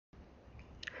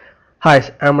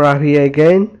Hi, I'm Ravi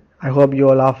again. I hope you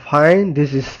all are fine.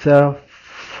 This is the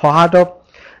part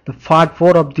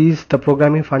 4 of the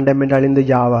programming fundamental in the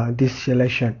Java, this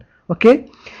lesson. Okay,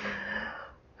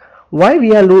 why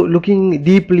we are looking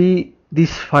deeply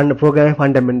this programming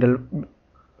fundamental?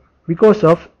 Because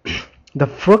of the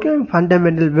programming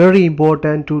fundamental very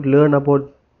important to learn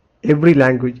about every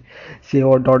language, say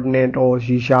or .NET or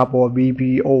C# or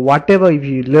VB or whatever. If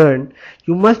you learn,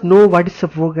 you must know what is the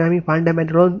programming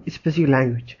fundamental on specific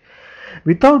language.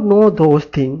 Without know those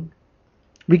things,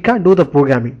 we can't do the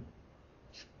programming.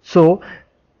 So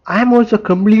I am also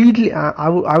completely I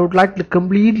would like to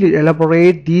completely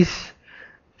elaborate this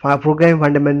programming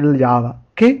fundamental Java.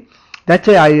 Okay, that's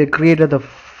why I created the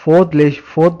fourth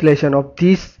lesson of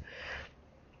this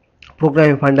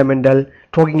programming fundamental,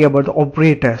 talking about the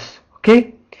operators.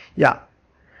 Okay, yeah,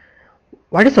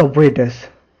 what is operators?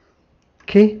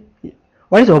 Okay,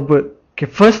 what is okay,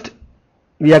 first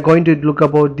we are going to look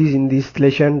about this in this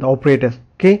lesson, the operators.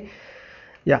 Okay,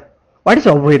 yeah, what is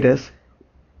operators?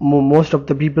 Most of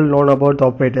the people know about the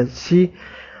operators. See,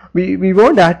 we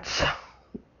want that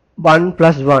 1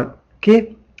 plus 1.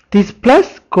 Okay, these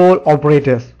plus call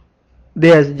operators.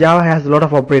 Java has a lot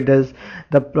of operators,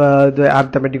 the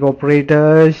arithmetic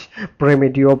operators,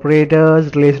 primitive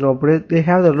operators, relational operators. They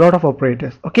have a lot of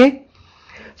operators. Okay,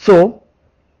 so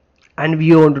and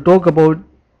we want to talk about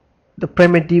the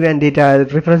primitive and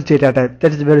reference data type.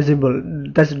 That is very simple.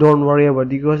 That's don't worry about,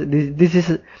 because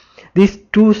these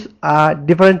two are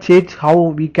differentiates how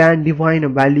we can define a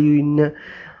value in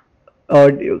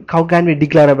how can we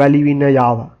declare a value in a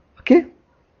Java. Okay,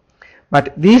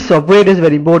 but these operators are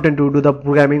very important to do the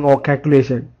programming or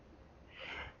calculation.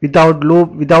 Without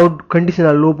loop, without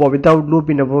conditional loop, or without loop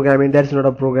in a programming, that's not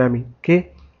a programming.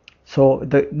 Okay, so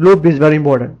the loop is very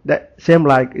important. That same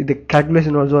like the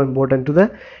calculation also important to the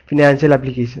financial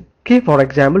application. Okay, for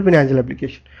example, financial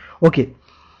application. Okay,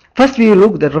 first we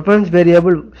look the reference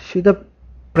variable, see the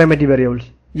primitive variables.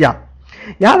 Yeah,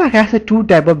 Java has a two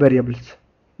type of variables.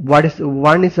 One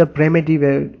is a primitive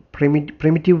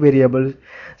variables,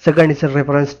 second is a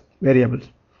reference variables.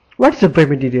 What's the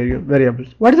primitive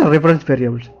variables? What is the reference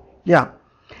variables? Yeah,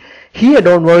 here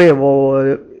don't worry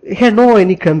about, here no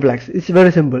any complex. It's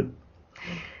very simple.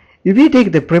 If we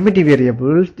take the primitive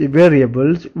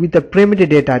variables with the primitive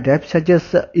data type such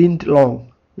as int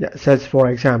long, yeah, such for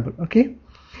example, okay,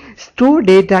 store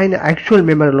data in the actual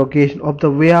memory location of the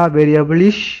where variable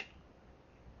is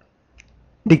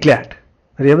declared.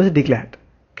 Variable is declared.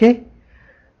 Okay,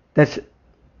 that's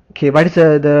okay. What is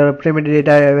the primitive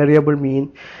data variable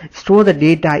mean? Store the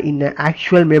data in the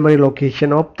actual memory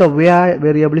location of the where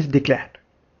variable is declared.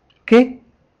 Okay,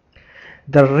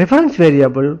 the reference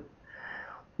variable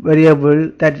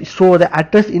that store the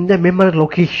address in the memory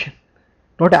location,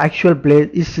 not the actual place,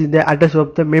 is in the address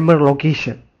of the memory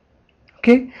location.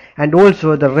 Okay, and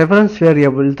also the reference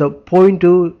variable the point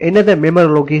to another memory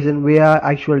location where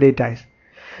actual data is.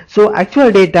 So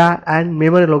actual data and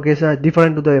memory location are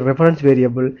different to the reference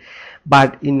variable,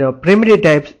 but in primitive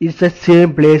types it's the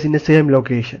same place in the same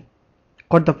location.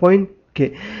 Got the point?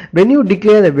 Okay, when you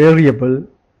declare a variable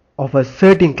of a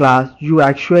certain class, you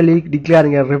actually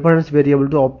declaring a reference variable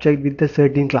to object with a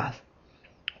certain class.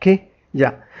 Okay,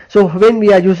 yeah, so when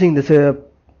we are using this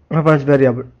reference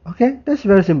variable, okay, that's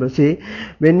very simple. See,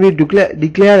 when we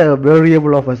declare a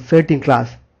variable of a certain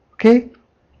class, okay,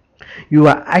 you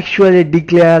are actually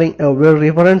declaring a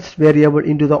reference variable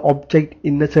into the object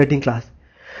in a certain class.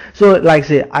 So like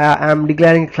say I am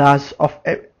declaring a class of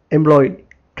employee,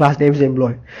 class name is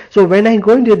employee. So when I'm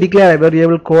going to declare a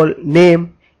variable called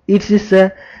name, it is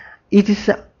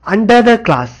under the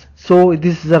class, so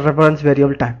this is a reference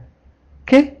variable type.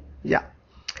 Okay, yeah,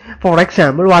 for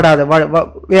example, what are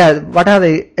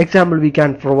the example we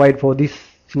can provide for this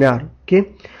scenario?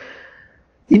 Okay,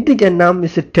 integer num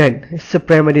is a 10, it's a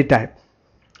primitive type.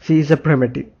 See, it's a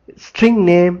primitive. String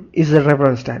name is a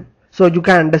reference type. So you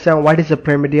can understand what is a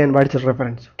primitive and what is a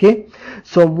reference. Okay,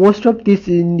 so most of this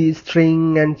in the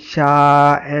string and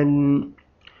char and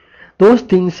those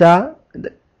things are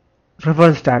the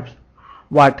reference types.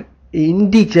 What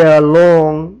integer,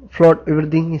 long, float,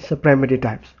 everything is a primitive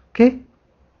types.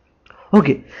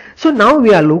 Okay, so now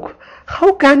we are look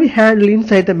how can we handle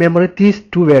inside the memory these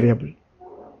two variables.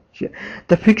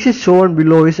 The figure shown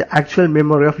below is the actual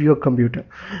memory of your computer,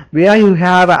 where you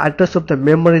have an address of the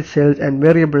memory cells and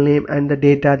variable name and the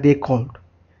data they called.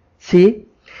 See,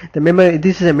 the memory,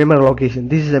 this is a memory location,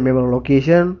 this is a memory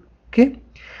location. Okay,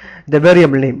 the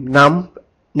variable name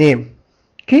name.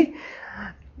 Okay,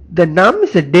 the num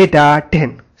is the data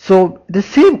 10, so the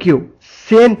same queue,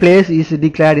 same place is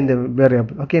declared in the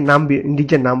variable. Okay,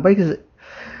 integer number is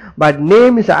but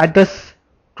name is address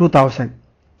 2000,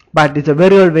 but it's a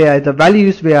variable where the value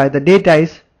is where the data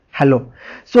is hello.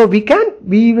 So we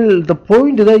will the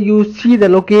point that you see the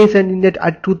location in that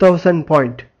at 2000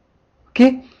 point.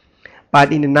 Okay,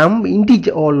 but in a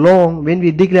integer or long, when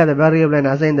we declare the variable and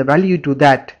assign the value to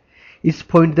that, it's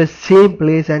point the same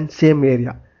place and same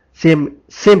area, same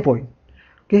point.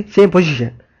 Okay, same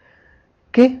position.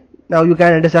 Okay, now you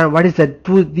can understand what is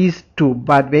these two.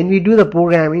 But when we do the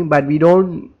programming, but we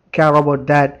don't care about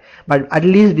that, but at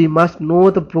least we must know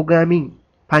the programming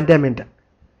fundamental.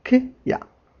 Okay, yeah.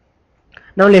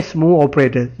 Now let's move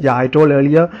operators. Yeah, I told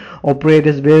earlier,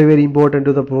 operators very important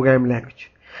to the programming language.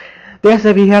 There's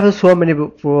we have so many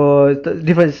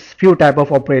different few type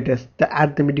of operators: the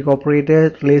arithmetic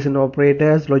operators, relation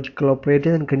operators, logical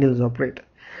operators, and continuous operators.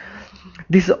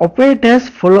 These operators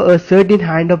follow a certain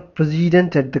kind of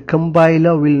precedence that the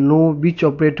compiler will know which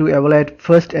operator to evaluate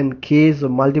first in case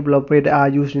of multiple operators are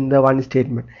used in the one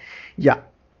statement. Yeah,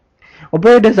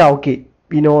 operators are okay.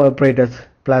 We know operators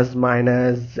plus,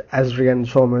 minus, asterisk, and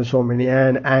so many,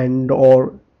 and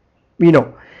or we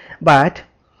know, but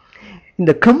in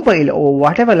the compiler or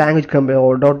whatever language compiler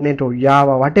or .NET or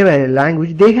Java, whatever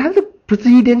language, they have the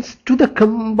precedence to the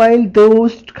compile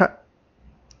those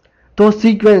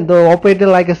sequence, the operator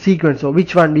like a sequence. So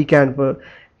which one we can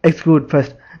execute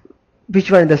first, which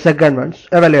one is the second one,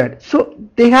 evaluate. So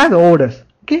they have orders.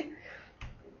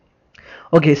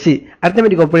 Okay, see,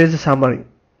 arithmetic operators summary.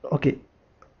 Okay,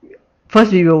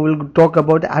 first we will talk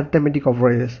about the arithmetic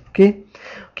operators. Okay,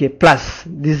 plus,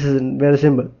 this is very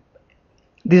simple.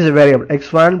 This is a variable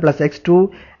x1 plus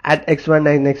x2 at x1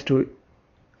 and x2.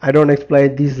 I don't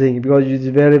explain this thing because it's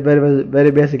very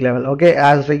basic level. Okay,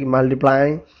 asterisk,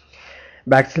 multiplying,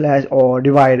 backslash, or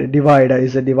divider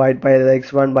is a divide by the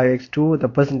x1 by x2. The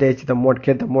percentage, the mod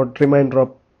remainder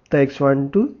of the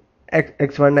x1 to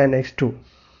x1 and x2.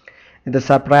 And the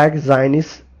subtract sign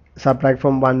is subtract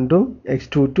from 1 to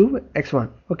x2 to x1.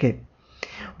 Okay,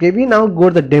 we now go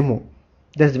to the demo.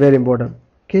 That's very important.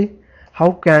 Okay,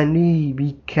 how can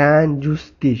we can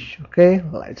use this? Okay,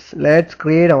 let's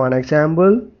create one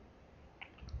example.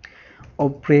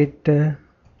 Operator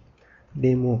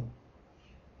demo.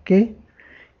 Okay,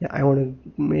 yeah, I want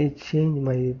to change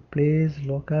my place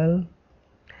local.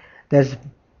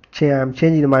 I'm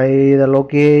changing the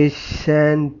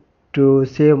location to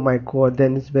save my code,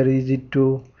 then it's very easy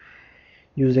to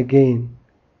use again.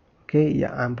 Okay,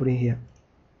 yeah, I'm putting here.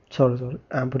 Sorry,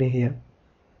 I'm putting here.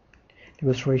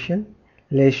 Demonstration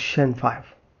lesson 5.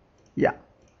 Yeah.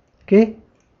 Okay,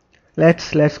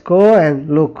 let's go and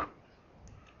look.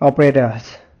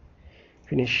 Operators.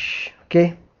 Finish.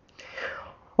 Okay,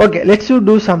 let's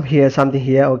do something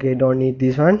here. Okay, don't need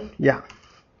this one. Yeah,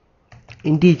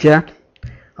 integer.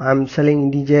 I'm selling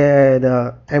integer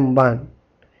the m1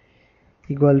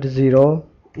 equal to 0,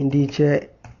 integer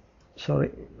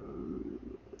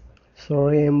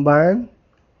m1.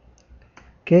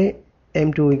 Okay,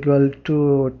 m2 equal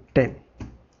to 10,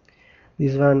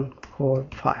 this one 4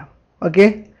 5.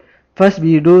 Okay, first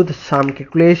we do some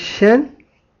calculation.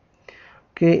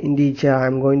 Okay, integer,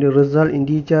 I'm going to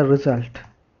integer result.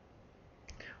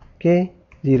 Okay,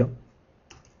 0.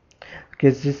 Okay,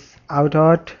 this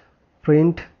out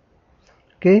print.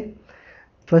 Okay,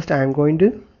 first I'm going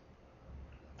to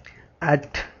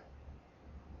add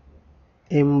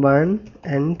m1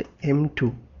 and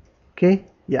m2. Okay,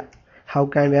 yeah, how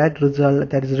can we add result?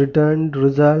 That is returned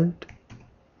result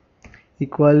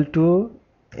equal to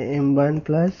m1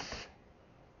 plus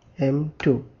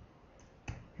m2.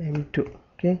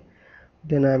 Okay,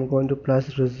 then I'm going to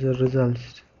plus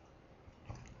results,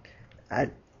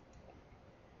 add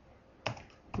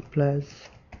plus.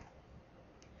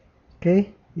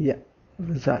 Okay, yeah,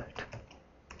 result.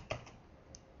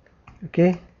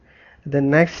 Okay, the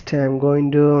next I'm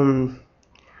going to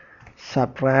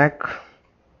subtract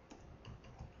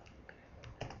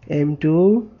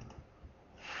m2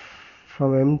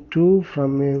 from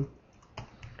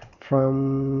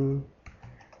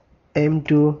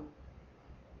m2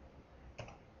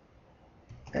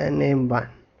 and m1.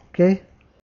 Okay,